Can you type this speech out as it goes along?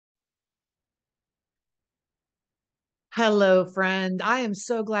Hello, friend. I am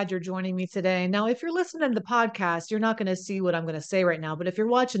so glad you're joining me today. Now, if you're listening to the podcast, you're not going to see what I'm going to say right now. But if you're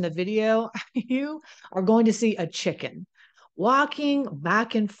watching the video, you are going to see a chicken walking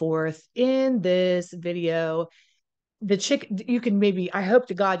back and forth in this video. The chicken, you can maybe, I hope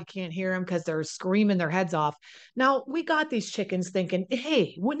to God you can't hear them because they're screaming their heads off. Now, we got these chickens thinking,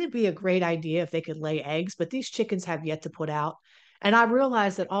 hey, wouldn't it be a great idea if they could lay eggs? But these chickens have yet to put out. And I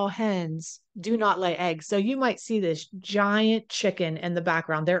realized that all hens do not lay eggs. So you might see this giant chicken in the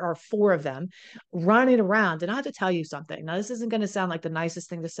background. There are four of them running around. And I have to tell you something. Now, this isn't going to sound like the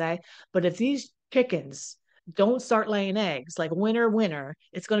nicest thing to say, but if these chickens don't start laying eggs, like winter, winter,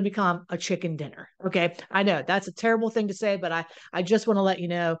 it's going to become a chicken dinner. Okay. I know that's a terrible thing to say, but I just want to let you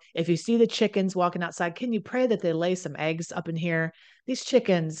know, if you see the chickens walking outside, can you pray that they lay some eggs up in here? These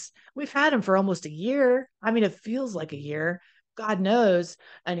chickens, we've had them for almost a year. I mean, it feels like a year. God knows.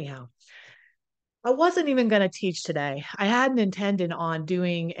 Anyhow, I wasn't even going to teach today. I hadn't intended on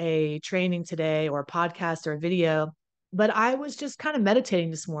doing a training today or a podcast or a video, but I was just kind of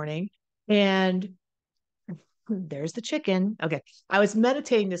meditating this morning, and there's the chicken. Okay. I was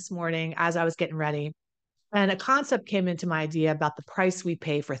meditating this morning as I was getting ready, and a concept came into my idea about the price we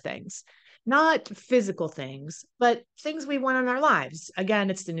pay for things, not physical things, but things we want in our lives.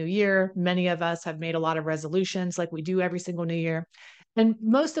 Again, it's the new year. Many of us have made a lot of resolutions like we do every single new year. And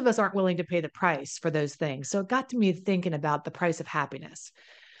most of us aren't willing to pay the price for those things. So it got to me thinking about the price of happiness.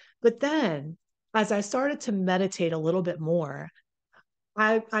 But then as I started to meditate a little bit more,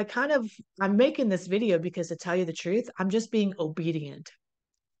 I kind of, I'm making this video because, to tell you the truth, I'm just being obedient.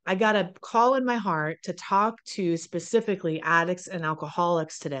 I got a call in my heart to talk to specifically addicts and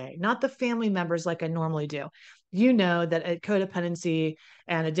alcoholics today, not the family members like I normally do. You know that at codependency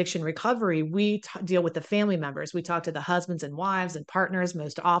and addiction recovery, we deal with the family members. We talk to the husbands and wives and partners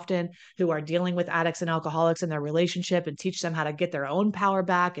most often who are dealing with addicts and alcoholics in their relationship, and teach them how to get their own power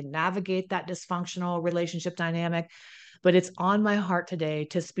back and navigate that dysfunctional relationship dynamic. But it's on my heart today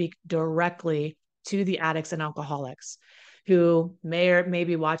to speak directly to the addicts and alcoholics who may or may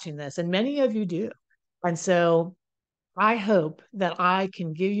be watching this, and many of you do. And so I hope that I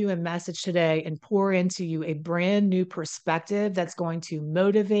can give you a message today and pour into you a brand new perspective that's going to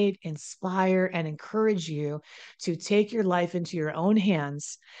motivate, inspire, and encourage you to take your life into your own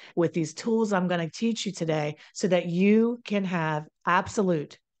hands with these tools I'm going to teach you today, so that you can have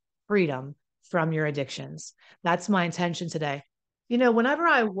absolute freedom from your addictions. That's my intention today. You know, whenever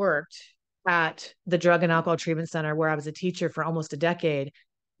I worked at the Drug and Alcohol Treatment Center, where I was a teacher for almost a decade,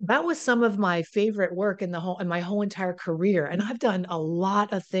 that was some of my favorite work in my whole entire career. And I've done a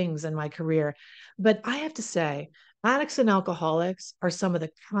lot of things in my career, but I have to say, addicts and alcoholics are some of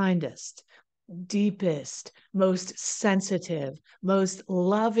the kindest, deepest, most sensitive, most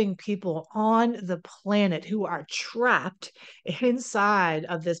loving people on the planet, who are trapped inside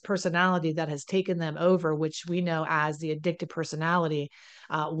of this personality that has taken them over, which we know as the addictive personality,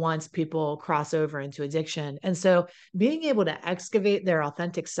 once people cross over into addiction. And so being able to excavate their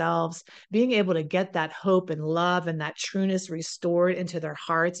authentic selves, being able to get that hope and love and that trueness restored into their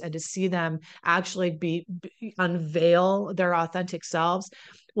hearts, and to see them actually unveil their authentic selves,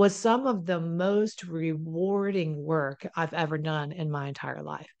 was some of the most rewarding work I've ever done in my entire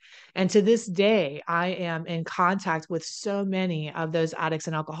life. And to this day, I am in contact with so many of those addicts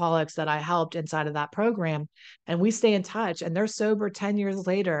and alcoholics that I helped inside of that program. And we stay in touch, and they're sober 10 years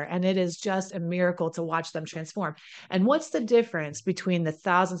later. And it is just a miracle to watch them transform. And what's the difference between the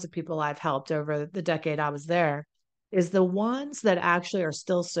thousands of people I've helped over the decade I was there, is the ones that actually are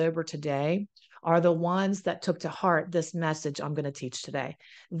still sober today are the ones that took to heart this message I'm going to teach today.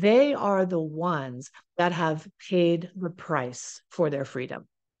 They are the ones that have paid the price for their freedom.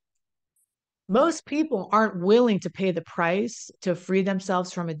 Most people aren't willing to pay the price to free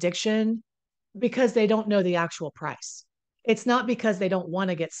themselves from addiction because they don't know the actual price. It's not because they don't want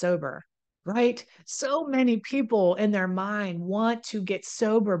to get sober, right? So many people in their mind want to get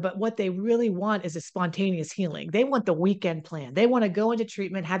sober, but what they really want is a spontaneous healing. They want the weekend plan. They want to go into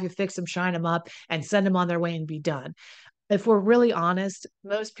treatment, have you fix them, shine them up, and send them on their way and be done. If we're really honest,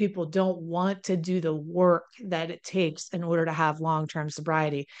 most people don't want to do the work that it takes in order to have long-term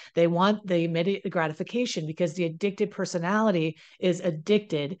sobriety. They want the immediate gratification because the addicted personality is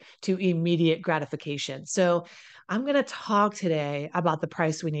addicted to immediate gratification. So I'm going to talk today about the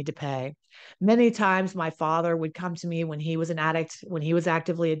price we need to pay. Many times my father would come to me when he was an addict, when he was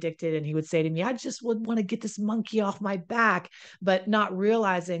actively addicted, and he would say to me, I just would want to get this monkey off my back, but not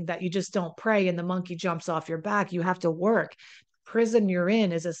realizing that you just don't pray and the monkey jumps off your back. You have to work. prison you're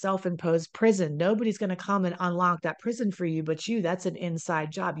in is a self-imposed prison. Nobody's going to come and unlock that prison for you but you. That's an inside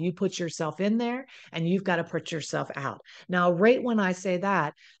job. You put yourself in there and you've got to put yourself out. Now, right when I say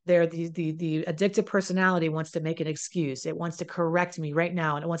that, the addictive personality wants to make an excuse. It wants to correct me right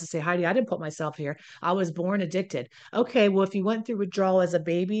now. And it wants to say, Heidi, I didn't put myself here. I was born addicted. Okay, well, if you went through withdrawal as a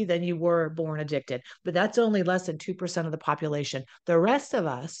baby, then you were born addicted. But that's only less than 2% of the population. The rest of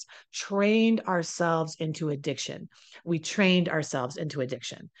us trained ourselves into addiction. We trained ourselves into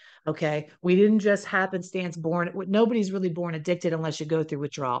addiction. Okay. We didn't just happenstance born. Nobody's really born addicted unless you go through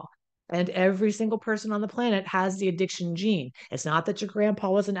withdrawal. And every single person on the planet has the addiction gene. It's not that your grandpa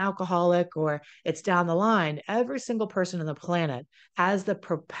was an alcoholic or it's down the line. Every single person on the planet has the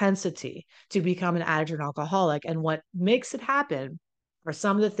propensity to become an addict or an alcoholic. And what makes it happen are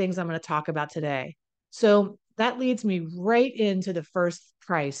some of the things I'm going to talk about today. So that leads me right into the first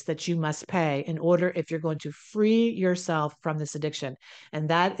price that you must pay in order if you're going to free yourself from this addiction. And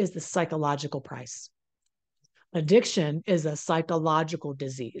that is the psychological price. Addiction is a psychological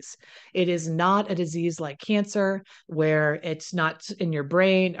disease. It is not a disease like cancer where it's not in your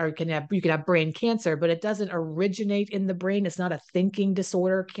brain, or you can have brain cancer, but it doesn't originate in the brain. It's not a thinking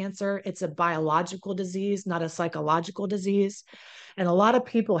disorder cancer. It's a biological disease, not a psychological disease. And a lot of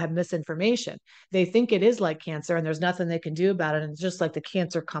people have misinformation. They think it is like cancer and there's nothing they can do about it. And it's just like the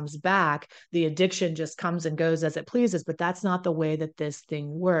cancer comes back, the addiction just comes and goes as it pleases. But that's not the way that this thing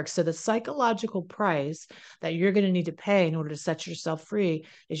works. So the psychological price that you're going to need to pay in order to set yourself free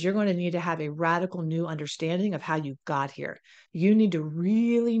is you're going to need to have a radical new understanding of how you got here. You need to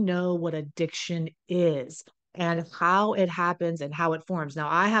really know what addiction is and how it happens and how it forms. Now,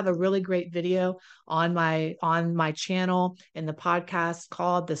 I have a really great video on my channel in the podcast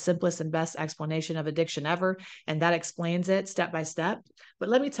called The Simplest and Best Explanation of Addiction Ever, and that explains it step by step. But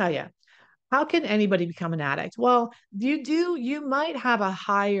let me tell you, how can anybody become an addict? Well, you might have a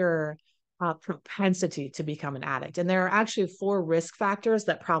higher propensity to become an addict. And there are actually 4 risk factors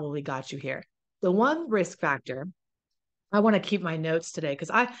that probably got you here. The one risk factor, I want to keep my notes today because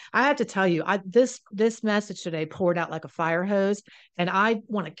I have to tell you, this message today poured out like a fire hose, and I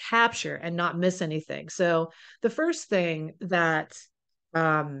want to capture and not miss anything. So the first thing that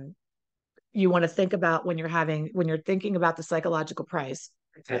you want to think about when you're thinking about the psychological price,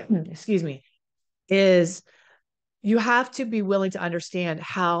 excuse me, is you have to be willing to understand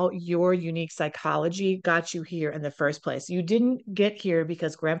how your unique psychology got you here in the first place. You didn't get here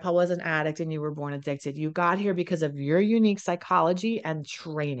because grandpa was an addict and you were born addicted. You got here because of your unique psychology and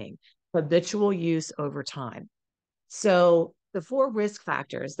training, habitual use over time. So the 4 risk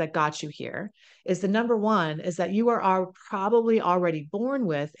factors that got you here is the number one is that you are probably already born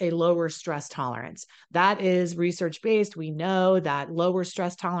with a lower stress tolerance. That is research based. We know that lower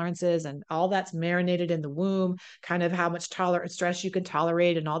stress tolerances and all that's marinated in the womb, kind of how much stress you can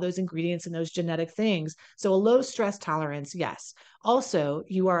tolerate and all those ingredients and those genetic things. So a low stress tolerance, yes. Also,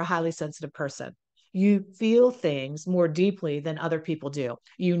 you are a highly sensitive person. You feel things more deeply than other people do.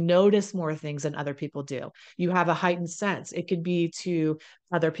 You notice more things than other people do. You have a heightened sense. It could be to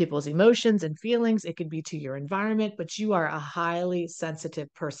other people's emotions and feelings. It could be to your environment, but you are a highly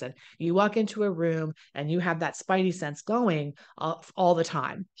sensitive person. You walk into a room and you have that spidey sense going all the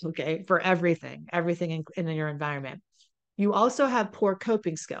time, okay, for everything in your environment. You also have poor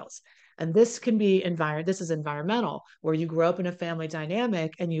coping skills. And this can be this is environmental, where you grow up in a family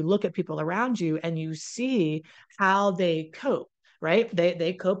dynamic and you look at people around you and you see how they cope, right?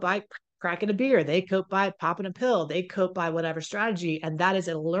 They cope by cracking a beer, they cope by popping a pill, they cope by whatever strategy. And that is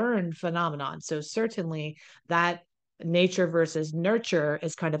a learned phenomenon. So certainly that nature versus nurture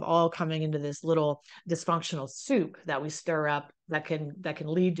is kind of all coming into this little dysfunctional soup that we stir up that can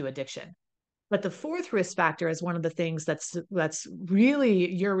lead to addiction. But the 4th risk factor is one of the things that's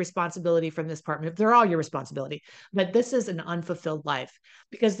really your responsibility from this part. They're all your responsibility, but this is an unfulfilled life,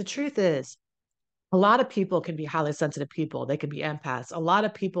 because the truth is, a lot of people can be highly sensitive people. They can be empaths. A lot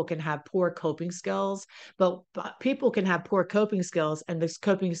of people can have poor coping skills, but people can have poor coping skills, and this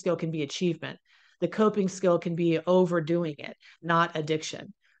coping skill can be achievement. The coping skill can be overdoing it, not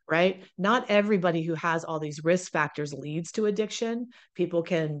addiction. Right? Not everybody who has all these risk factors leads to addiction. People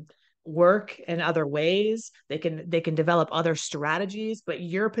can work in other ways. They can develop other strategies, but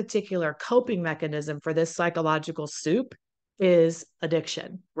your particular coping mechanism for this psychological soup is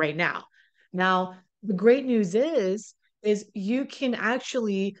addiction right now. Now, the great news is you can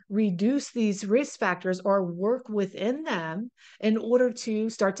actually reduce these risk factors or work within them in order to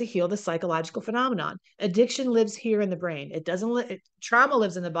start to heal the psychological phenomenon. Addiction lives here in the brain. It doesn't trauma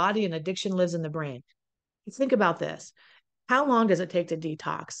lives in the body and addiction lives in the brain. Think about this. How long does it take to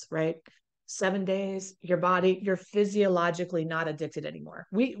detox, right? 7 days, your body, you're physiologically not addicted anymore.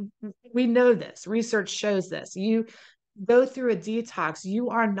 We know this. Research shows this. You go through a detox, you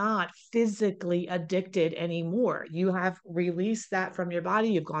are not physically addicted anymore. You have released that from your body.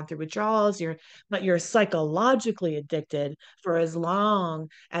 You've gone through withdrawals, but you're psychologically addicted for as long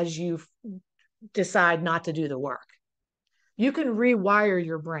as you decide not to do the work. You can rewire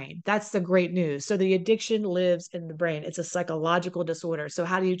your brain. That's the great news. So the addiction lives in the brain. It's a psychological disorder. So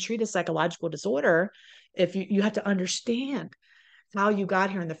how do you treat a psychological disorder? If you have to understand how you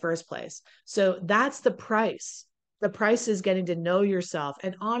got here in the first place. So that's the price. The price is getting to know yourself.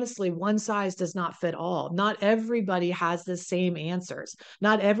 And honestly, one size does not fit all. Not everybody has the same answers.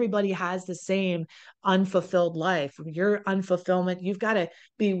 Not everybody has the same unfulfilled life. Your unfulfillment, you've got to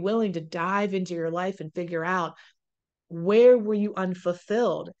be willing to dive into your life and figure out, where were you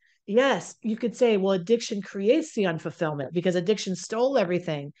unfulfilled? Yes, you could say, well, addiction creates the unfulfillment because addiction stole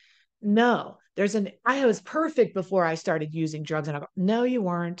everything. No, I was perfect before I started using drugs and alcohol. No, you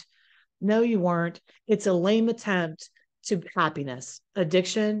weren't. No, you weren't. It's a lame attempt to happiness.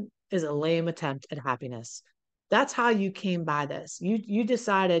 Addiction is a lame attempt at happiness. That's how you came by this. You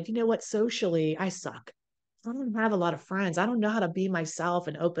decided, you know what, socially, I suck. I don't have a lot of friends. I don't know how to be myself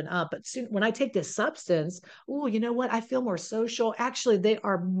and open up. But soon, when I take this substance, oh, you know what? I feel more social. Actually, they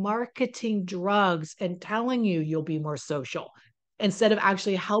are marketing drugs and telling you you'll be more social instead of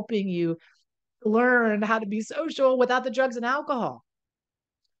actually helping you learn how to be social without the drugs and alcohol.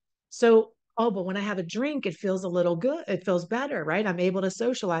 So, oh, but when I have a drink, it feels a little good. It feels better, right? I'm able to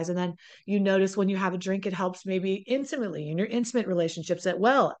socialize. And then you notice when you have a drink, it helps maybe intimately in your intimate relationships as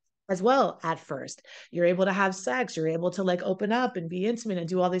well at first. You're able to have sex, you're able to like open up and be intimate and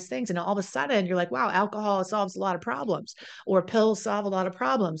do all these things. And all of a sudden you're like, wow, alcohol solves a lot of problems, or pills solve a lot of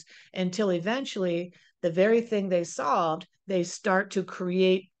problems, until eventually the very thing they solved, they start to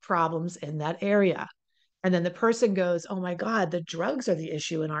create problems in that area. And then the person goes, oh my God, the drugs are the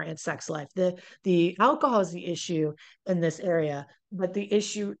issue in our sex life. The alcohol is the issue in this area, but the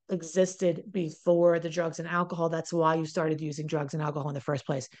issue existed before the drugs and alcohol. That's why you started using drugs and alcohol in the first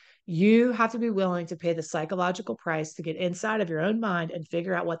place. You have to be willing to pay the psychological price to get inside of your own mind and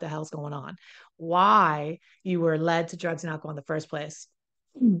figure out what the hell's going on, why you were led to drugs and alcohol in the first place.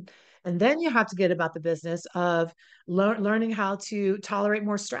 And then you have to get about the business of learning how to tolerate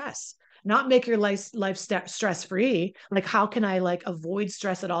more stress, not make your life stress free. Like, how can I like avoid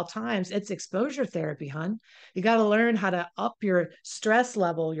stress at all times? It's exposure therapy, hun. You got to learn how to up your stress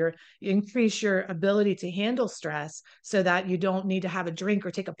level, increase your ability to handle stress so that you don't need to have a drink or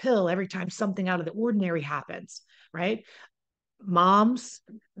take a pill every time something out of the ordinary happens, right? Moms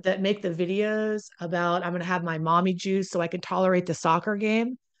that make the videos about, I'm going to have my mommy juice so I can tolerate the soccer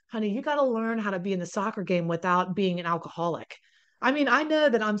game. Honey, you got to learn how to be in the soccer game without being an alcoholic. I mean, I know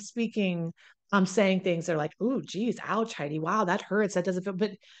that I'm saying things that are like, ooh, geez, ouch, Heidi. Wow, that hurts. That doesn't feel,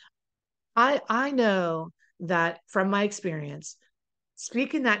 but I know that from my experience,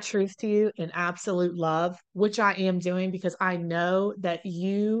 speaking that truth to you in absolute love, which I am doing because I know that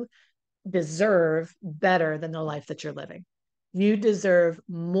you deserve better than the life that you're living. You deserve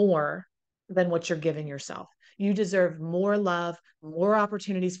more than what you're giving yourself. You deserve more love, more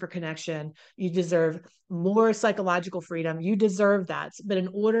opportunities for connection. You deserve more psychological freedom. You deserve that. But in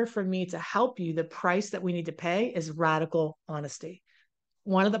order for me to help you, the price that we need to pay is radical honesty.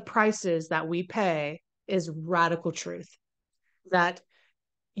 One of the prices that we pay is radical truth. That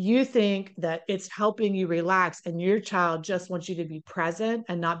you think that it's helping you relax, and your child just wants you to be present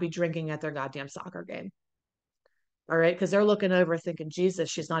and not be drinking at their goddamn soccer game. All right. Because they're looking over thinking, Jesus,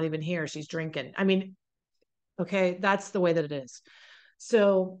 she's not even here. She's drinking. I mean, okay, that's the way that it is.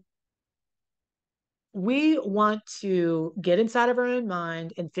 So we want to get inside of our own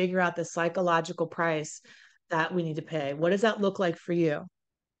mind and figure out the psychological price that we need to pay. What does that look like for you?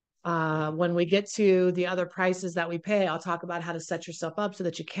 When we get to the other prices that we pay, I'll talk about how to set yourself up so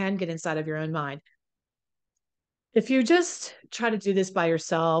that you can get inside of your own mind. If you just try to do this by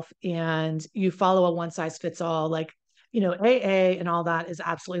yourself and you follow a one size fits all, like, AA and all that is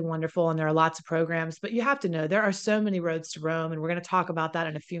absolutely wonderful. And there are lots of programs, but you have to know there are so many roads to Rome. And we're going to talk about that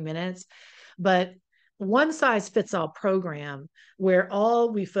in a few minutes. But one size fits all program where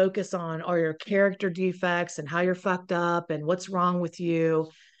all we focus on are your character defects and how you're fucked up and what's wrong with you.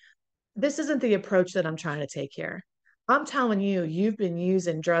 This isn't the approach that I'm trying to take here. I'm telling you, you've been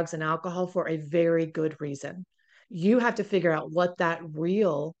using drugs and alcohol for a very good reason. You have to figure out what that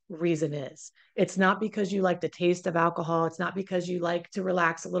real reason is. It's not because you like the taste of alcohol. It's not because you like to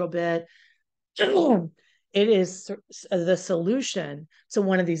relax a little bit. It is the solution to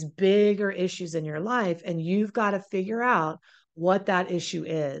one of these bigger issues in your life. And you've got to figure out what that issue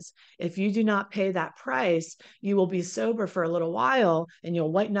is. If you do not pay that price, you will be sober for a little while and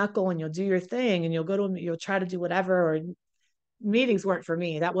you'll white knuckle and you'll do your thing and you'll try to do whatever. Or meetings weren't for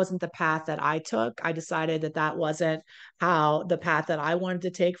me. That wasn't the path that I took. I decided that that wasn't how the path that I wanted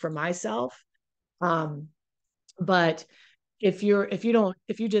to take for myself. Um, but if you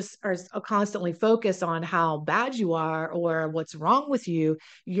just are constantly focused on how bad you are or what's wrong with you,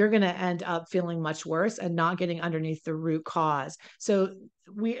 you're going to end up feeling much worse and not getting underneath the root cause. So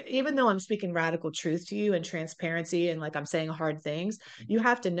even though I'm speaking radical truth to you and transparency and like I'm saying hard things, you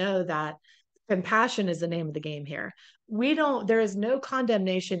have to know that compassion is the name of the game here. There is no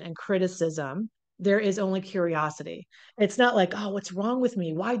condemnation and criticism. There is only curiosity. It's not like, oh, what's wrong with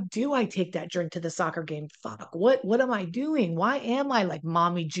me? Why do I take that drink to the soccer game? Fuck, what am I doing? Why am I like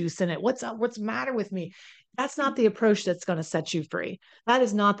mommy juice in it? What's the matter with me? That's not the approach that's going to set you free. That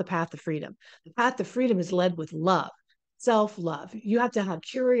is not the path to freedom. The path to freedom is led with love, self-love. You have to have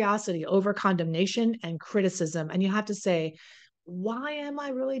curiosity over condemnation and criticism. And you have to say, why am I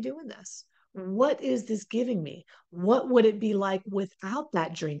really doing this? What is this giving me? What would it be like without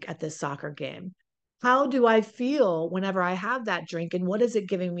that drink at this soccer game? How do I feel whenever I have that drink? And what is it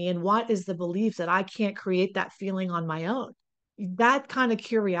giving me? And what is the belief that I can't create that feeling on my own? That kind of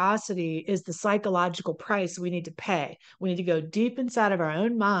curiosity is the psychological price we need to pay. We need to go deep inside of our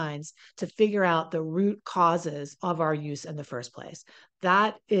own minds to figure out the root causes of our use in the first place.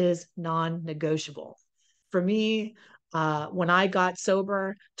 That is non negotiable. For me, when I got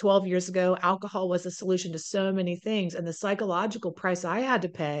sober 12 years ago, alcohol was a solution to so many things. And the psychological price I had to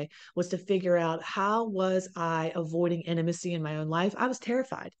pay was to figure out how was I avoiding intimacy in my own life. I was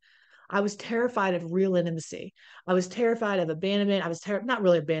terrified. I was terrified of real intimacy. I was terrified of abandonment. Not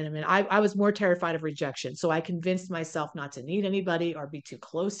really abandonment. I was more terrified of rejection. So I convinced myself not to need anybody or be too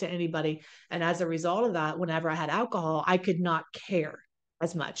close to anybody. And as a result of that, whenever I had alcohol, I could not care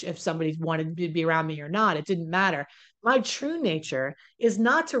as much if somebody wanted to be around me or not. It didn't matter. My true nature is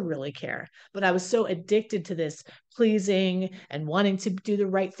not to really care, but I was so addicted to this pleasing and wanting to do the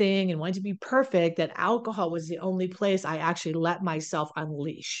right thing and wanting to be perfect that alcohol was the only place I actually let myself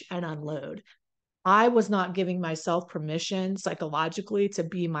unleash and unload. I was not giving myself permission psychologically to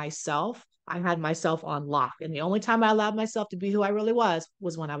be myself. I had myself on lock. And the only time I allowed myself to be who I really was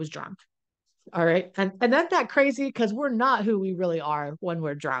when I was drunk. All right. And that's not crazy because we're not who we really are when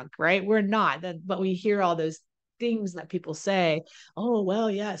we're drunk, right? We're not. But we hear all those things that people say, oh, well,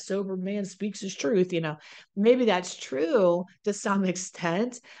 yeah, sober man speaks his truth. Maybe that's true to some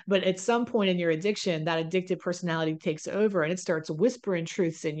extent, but at some point in your addiction, that addictive personality takes over and it starts whispering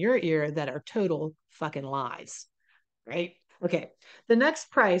truths in your ear that are total fucking lies, right? Okay. The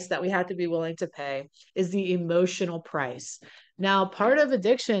next price that we have to be willing to pay is the emotional price. Now, part of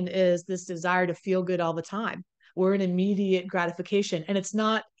addiction is this desire to feel good all the time. We're an immediate gratification, and it's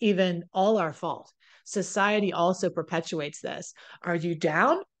not even all our fault. Society also perpetuates this. Are you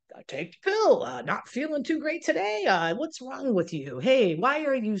down? Take the pill. Not feeling too great today. What's wrong with you? Hey, why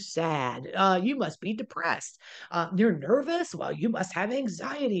are you sad? You must be depressed. You're nervous. Well, you must have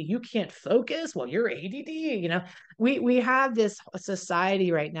anxiety. You can't focus. Well, you're ADD. We have this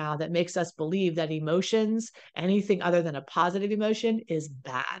society right now that makes us believe that emotions, anything other than a positive emotion, is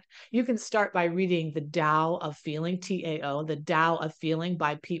bad. You can start by reading The Tao of Feeling, TAO, The Tao of Feeling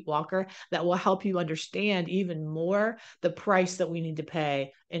by Pete Walker. That will help you understand even more the price that we need to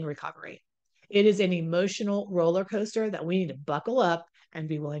pay in recovery. It is an emotional roller coaster that we need to buckle up and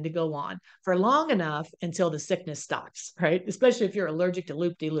be willing to go on for long enough until the sickness stops, right? Especially if you're allergic to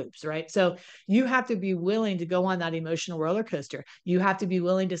loop-de-loops, right? So you have to be willing to go on that emotional roller coaster. You have to be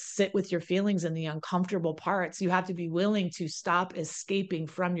willing to sit with your feelings and the uncomfortable parts. You have to be willing to stop escaping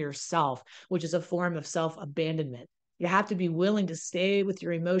from yourself, which is a form of self-abandonment. You have to be willing to stay with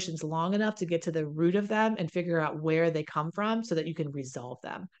your emotions long enough to get to the root of them and figure out where they come from so that you can resolve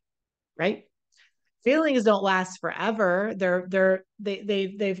them, right? Feelings don't last forever.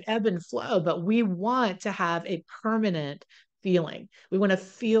 They've ebb and flow, but we want to have a permanent feeling. We want to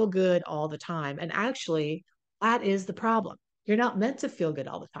feel good all the time. And actually, that is the problem. You're not meant to feel good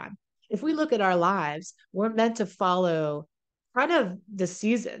all the time. If we look at our lives, we're meant to follow kind of the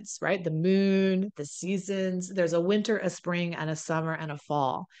seasons, right? The moon, the seasons. There's a winter, a spring, and a summer and a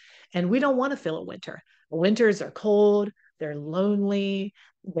fall. And we don't want to feel a winter. Winters are cold, they're lonely,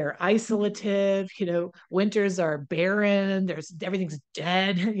 they're isolative, winters are barren, everything's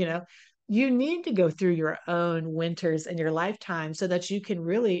dead. You need to go through your own winters in your lifetime so that you can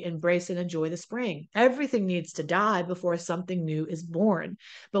really embrace and enjoy the spring. Everything needs to die before something new is born,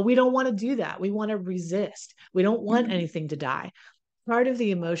 but we don't want to do that. We want to resist. We don't want anything to die. Part of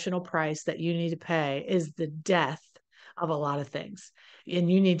the emotional price that you need to pay is the death of a lot of things,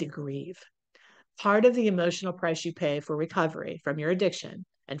 and you need to grieve. Part of the emotional price you pay for recovery from your addiction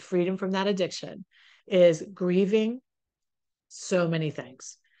and freedom from that addiction is grieving so many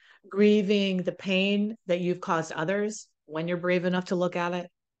things. Grieving the pain that you've caused others when you're brave enough to look at it,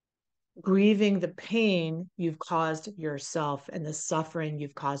 grieving the pain you've caused yourself and the suffering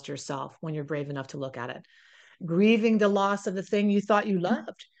you've caused yourself when you're brave enough to look at it, grieving the loss of the thing you thought you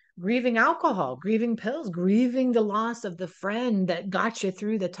loved, grieving alcohol, grieving pills, grieving the loss of the friend that got you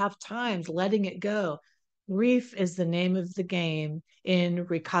through the tough times, letting it go. Grief is the name of the game in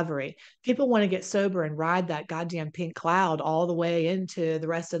recovery. People want to get sober and ride that goddamn pink cloud all the way into the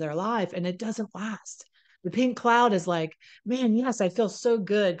rest of their life, and it doesn't last. The pink cloud is like, man, yes, I feel so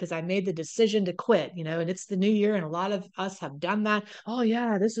good because I made the decision to quit, and it's the new year, and a lot of us have done that. Oh,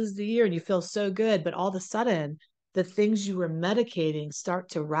 yeah, this is the year, and you feel so good. But all of a sudden, the things you were medicating start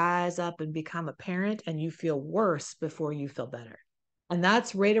to rise up and become apparent, and you feel worse before you feel better. And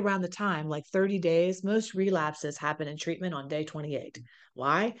that's right around the time, like 30 days. Most relapses happen in treatment on day 28.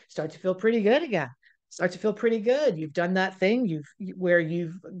 Why? Start to feel pretty good again. Start to feel pretty good. You've done that thing where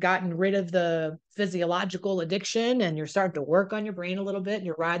you've gotten rid of the physiological addiction, and you're starting to work on your brain a little bit, and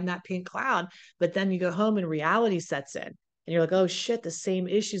you're riding that pink cloud. But then you go home and reality sets in. And you're like, oh shit, the same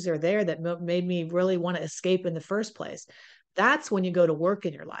issues are there that made me really want to escape in the first place. That's when you go to work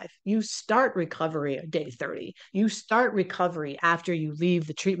in your life. You start recovery at day 30. You start recovery after you leave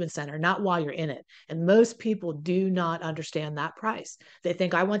the treatment center, not while you're in it. And most people do not understand that price. They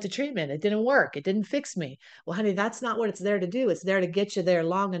think, I went to treatment. It didn't work. It didn't fix me. Well, honey, that's not what it's there to do. It's there to get you there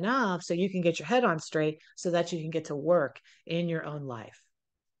long enough so you can get your head on straight so that you can get to work in your own life.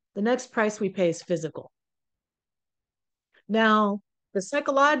 The next price we pay is physical. Now, the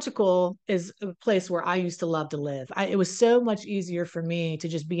psychological is a place where I used to love to live. It was so much easier for me to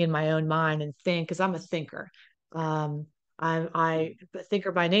just be in my own mind and think, because I'm a thinker. Um, I'm a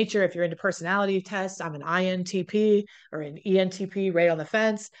thinker by nature. If you're into personality tests, I'm an INTP or an ENTP, right on the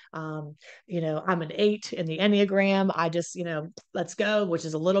fence. I'm an 8 in the Enneagram. I just, let's go, which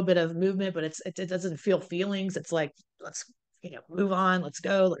is a little bit of movement, but it doesn't feel feelings. It's like, let's, move on. Let's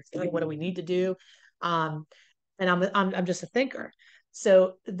go. Let's do what do we need to do. Um, and I'm just a thinker.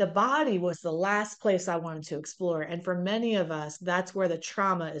 So the body was the last place I wanted to explore. And for many of us, that's where the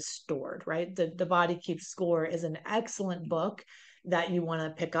trauma is stored, right? The Body Keeps Score is an excellent book that you want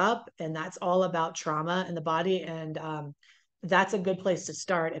to pick up. And that's all about trauma in the body. And that's a good place to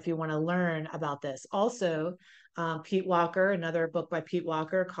start if you want to learn about this. Also, Pete Walker, another book by Pete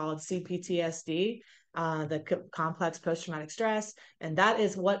Walker called CPTSD, complex post-traumatic stress. And that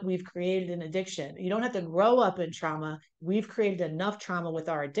is what we've created in addiction. You don't have to grow up in trauma. We've created enough trauma with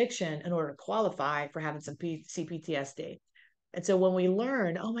our addiction in order to qualify for having some CPTSD. And so when we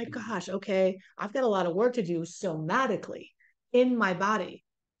learn, oh my gosh, okay, I've got a lot of work to do somatically in my body.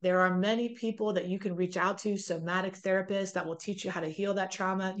 There are many people that you can reach out to, somatic therapists that will teach you how to heal that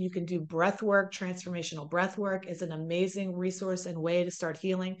trauma. You can do breath work. Transformational breath work is an amazing resource and way to start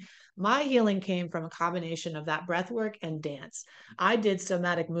healing. My healing came from a combination of that breath work and dance. I did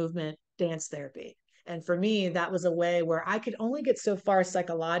somatic movement dance therapy. And for me, that was a way where I could only get so far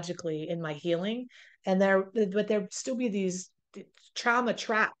psychologically in my healing. But there still be these trauma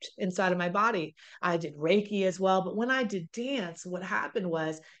trapped inside of my body. I did Reiki as well. But when I did dance, what happened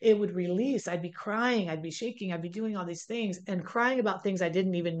was it would release. I'd be crying, I'd be shaking, I'd be doing all these things and crying about things I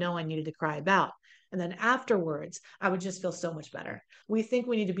didn't even know I needed to cry about. And then afterwards, I would just feel so much better. We think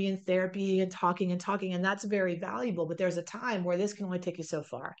we need to be in therapy and talking, and that's very valuable. But there's a time where this can only take you so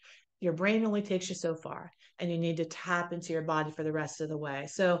far. Your brain only takes you so far, and you need to tap into your body for the rest of the way.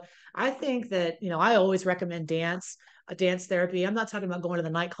 So I think that, I always recommend dance therapy. I'm not talking about going to the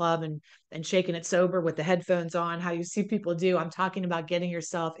nightclub and shaking it sober with the headphones on, how you see people do. I'm talking about getting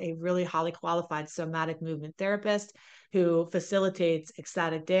yourself a really highly qualified somatic movement therapist who facilitates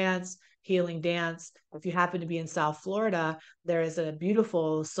ecstatic dance, healing dance. If you happen to be in South Florida, there is a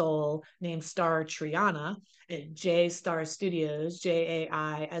beautiful soul named Star Triana at J Star Studios,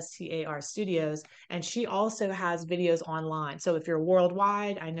 JAISTAR Studios, and she also has videos online. So if you're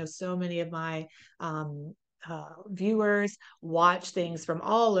worldwide, I know so many of my viewers watch things from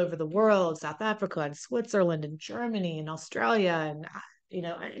all over the world, South Africa and Switzerland and Germany and Australia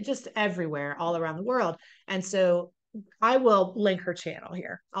and just everywhere all around the world. And so I will link her channel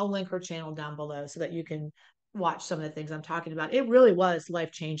here. I'll link her channel down below so that you can watch some of the things I'm talking about. It really was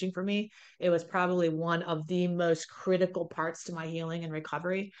life-changing for me. It was probably one of the most critical parts to my healing and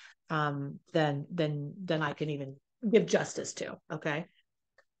recovery than I can even give justice to. Okay.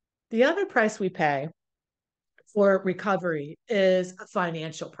 The other price we pay for recovery is a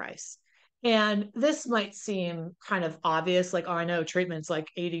financial price. And this might seem kind of obvious, like, oh, I know treatment's like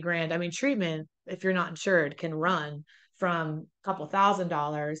 80 grand. I mean, treatment, if you're not insured, can run from a couple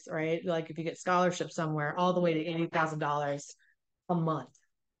 $1,000s, right? Like if you get scholarship somewhere, all the way to $80,000 a month.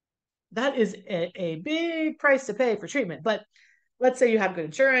 That is a big price to pay for treatment. But let's say you have good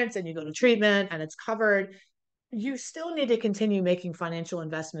insurance and you go to treatment and it's covered, you still need to continue making financial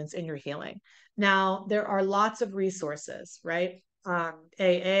investments in your healing. Now, there are lots of resources, right?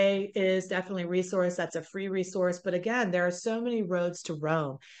 AA is definitely a resource. That's a free resource. But again, there are so many roads to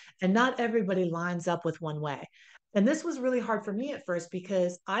Rome, and not everybody lines up with one way. And this was really hard for me at first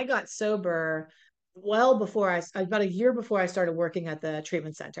because I got sober well before about a year before I started working at the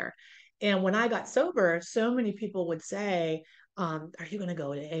treatment center. And when I got sober, so many people would say, are you going to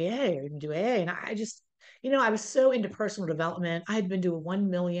go to AA? Are you going to do AA? And I just, I was so into personal development. I had been doing 1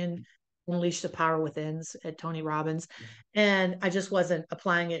 million Unleash the Power Withins at Tony Robbins, and I just wasn't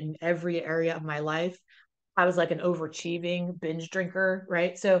applying it in every area of my life. I was like an overachieving binge drinker,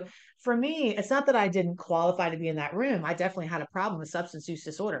 right? So for me, it's not that I didn't qualify to be in that room. I definitely had a problem with substance use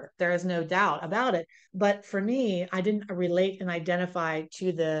disorder. There is no doubt about it. But for me, I didn't relate and identify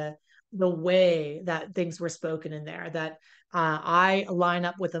to the way that things were spoken in there. That I line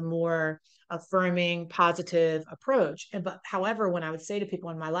up with a more affirming, positive approach. But however, when I would say to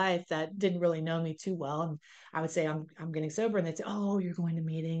people in my life that didn't really know me too well, and I would say I'm getting sober, and they'd say, "Oh, you're going to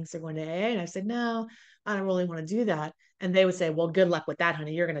meetings, they're going to AA," and I said, "No, I don't really want to do that." And they would say, "Well, good luck with that,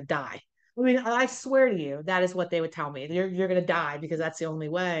 honey. You're going to die." I mean, I swear to you, that is what they would tell me. You're going to die because that's the only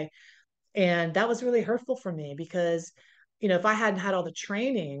way. And that was really hurtful for me because, if I hadn't had all the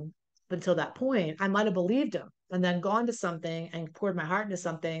training until that point, I might have believed him and then gone to something and poured my heart into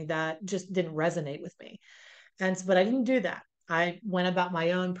something that just didn't resonate with me. But I didn't do that. I went about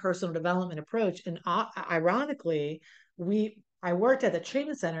my own personal development approach. And ironically, I worked at the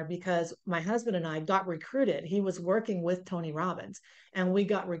treatment center because my husband and I got recruited. He was working with Tony Robbins, and we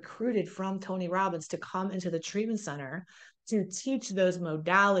got recruited from Tony Robbins to come into the treatment center to teach those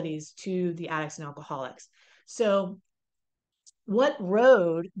modalities to the addicts and alcoholics. So, what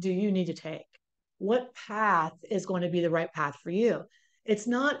road do you need to take? What path is going to be the right path for you? It's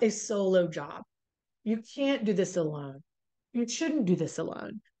not a solo job. You can't do this alone. You shouldn't do this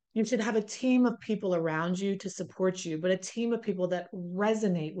alone. You should have a team of people around you to support you, but a team of people that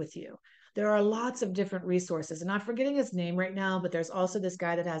resonate with you. There are lots of different resources, and I'm forgetting his name right now, but there's also this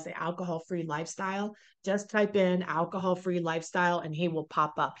guy that has the alcohol free lifestyle. Just type in alcohol free lifestyle and he will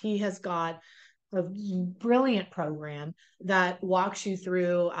pop up. He has got a brilliant program that walks you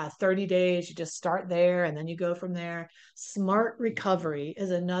through 30 days. You just start there and then you go from there. Smart recovery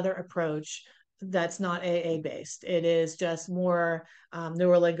is another approach that's not AA based. It is just more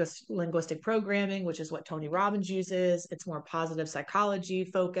linguistic programming, which is what Tony Robbins uses. It's more positive psychology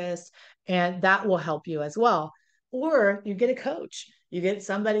focused, and that will help you as well. Or you get a coach, you get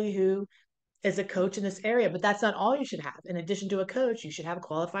somebody who is a coach in this area, but that's not all you should have. In addition to a coach, you should have a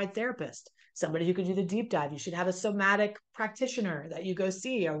qualified therapist, somebody who can do the deep dive. You should have a somatic practitioner that you go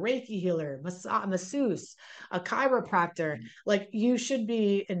see, a Reiki healer, masseuse, a chiropractor. Like you should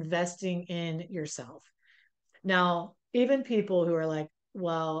be investing in yourself. Now, even people who are like,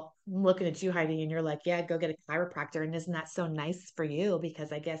 well, I'm looking at you, Heidi, and you're like, yeah, go get a chiropractor. And isn't that so nice for you?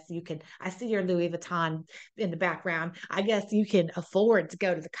 Because I guess you can, I see your Louis Vuitton in the background. I guess you can afford to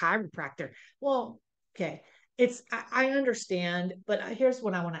go to the chiropractor. Well, okay. I understand, but here's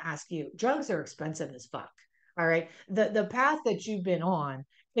what I want to ask you. Drugs are expensive as fuck. All right. The path that you've been on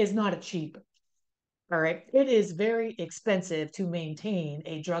is not a cheap. All right. It is very expensive to maintain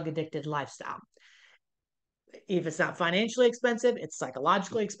a drug addicted lifestyle. If it's not financially expensive, it's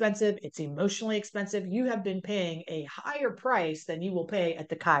psychologically expensive, it's emotionally expensive. You have been paying a higher price than you will pay at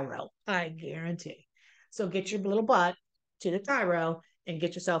the Cairo, I guarantee. So get your little butt to the Cairo and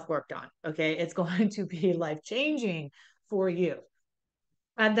get yourself worked on. Okay. It's going to be life changing for you.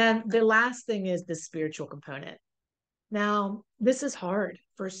 And then the last thing is the spiritual component. Now, this is hard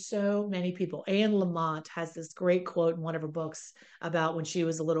for so many people. Anne Lamott has this great quote in one of her books about when she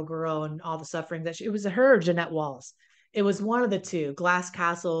was a little girl and all the suffering that it was her, Jeanette Walls. It was one of the two, Glass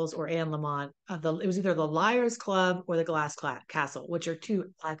Castles or Anne Lamott. It was either The Liars Club or The Glass Castle, which are two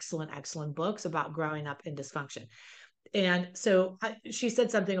excellent, excellent books about growing up in dysfunction. And so she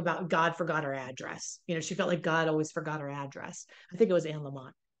said something about God forgot her address. She felt like God always forgot her address. I think it was Anne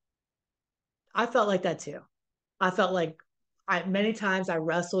Lamott. I felt like that too. I felt like many times I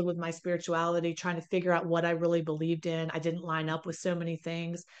wrestled with my spirituality, trying to figure out what I really believed in. I didn't line up with so many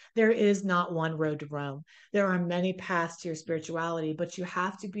things. There is not one road to Rome. There are many paths to your spirituality, but you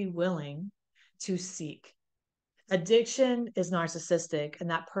have to be willing to seek. Addiction is narcissistic, and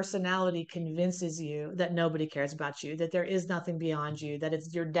that personality convinces you that nobody cares about you, that there is nothing beyond you, that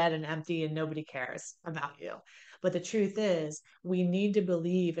you're dead and empty and nobody cares about you. But the truth is, we need to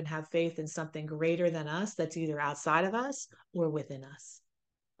believe and have faith in something greater than us that's either outside of us or within us.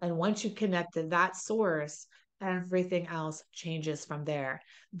 And once you connect to that source, everything else changes from there.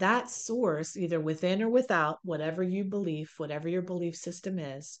 That source, either within or without, whatever you believe, whatever your belief system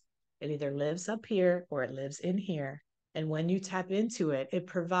is, it either lives up here or it lives in here. And when you tap into it, it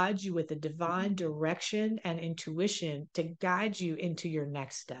provides you with a divine direction and intuition to guide you into your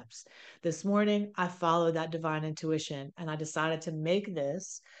next steps. This morning, I followed that divine intuition and I decided to make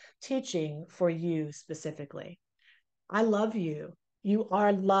this teaching for you specifically. I love you. You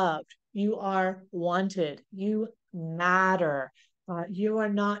are loved. You are wanted. You matter. You are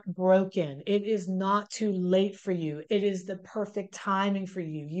not broken. It is not too late for you. It is the perfect timing for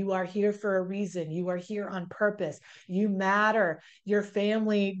you. You are here for a reason. You are here on purpose. You matter. Your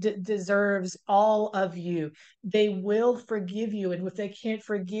family deserves all of you. They will forgive you. And if they can't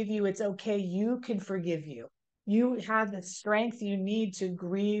forgive you, it's okay. You can forgive you. You have the strength you need to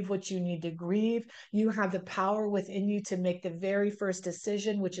grieve what you need to grieve. You have the power within you to make the very first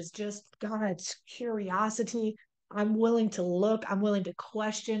decision, which is just God's curiosity. I'm willing to look. I'm willing to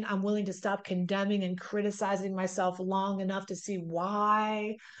question. I'm willing to stop condemning and criticizing myself long enough to see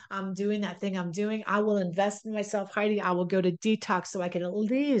why I'm doing that thing I'm doing. I will invest in myself, Heidi. I will go to detox so I can at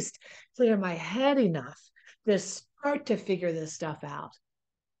least clear my head enough to start to figure this stuff out.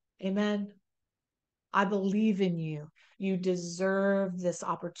 Amen. I believe in you. You deserve this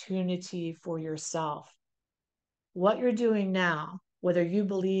opportunity for yourself. What you're doing now, whether you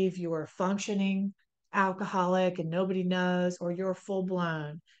believe you are functioning alcoholic and nobody knows, or you're full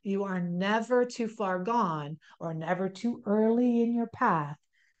blown, you are never too far gone or never too early in your path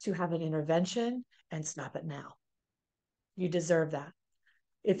to have an intervention and stop it now. You deserve that.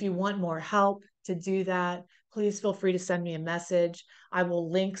 If you want more help to do that, please feel free to send me a message. I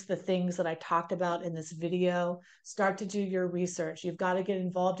will link the things that I talked about in this video. Start to do your research. You've got to get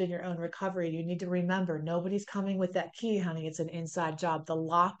involved in your own recovery. You need to remember nobody's coming with that key, honey. It's an inside job. The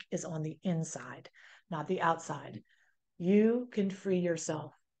lock is on the inside, not the outside. You can free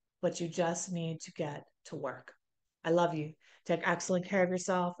yourself, but you just need to get to work. I love you. Take excellent care of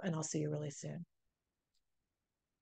yourself, and I'll see you really soon.